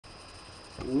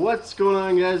What's going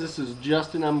on, guys? This is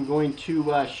Justin. I'm going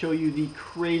to show you the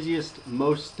craziest,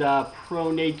 most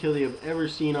pro nade kill you've ever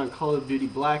seen on Call of Duty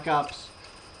Black Ops,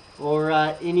 or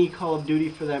any Call of Duty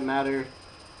for that matter.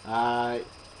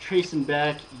 Tracing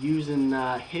back using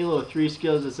Halo 3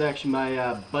 skills. It's actually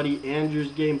my buddy Andrew's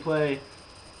gameplay.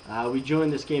 We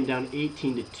joined this game down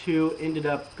 18-2, ended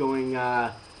up going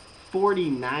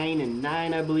 49-9,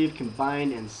 I believe,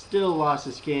 combined, and still lost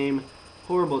this game.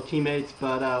 Horrible teammates,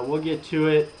 but we'll get to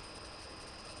it.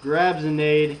 Grabs a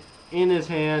nade in his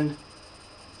hand,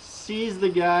 sees the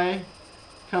guy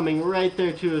coming right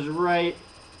there to his right,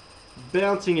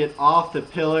 bouncing it off the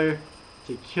pillar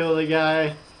to kill the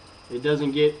guy. It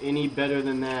doesn't get any better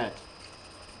than that.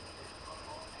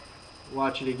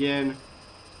 Watch it again.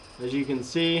 As you can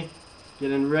see,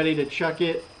 getting ready to chuck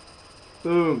it.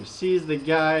 Boom, sees the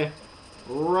guy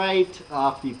right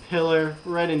off the pillar,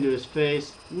 right into his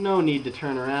face. No need to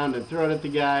turn around and throw it at the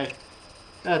guy.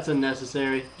 That's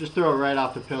unnecessary. Just throw it right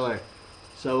off the pillar.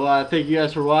 So thank you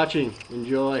guys for watching.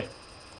 Enjoy.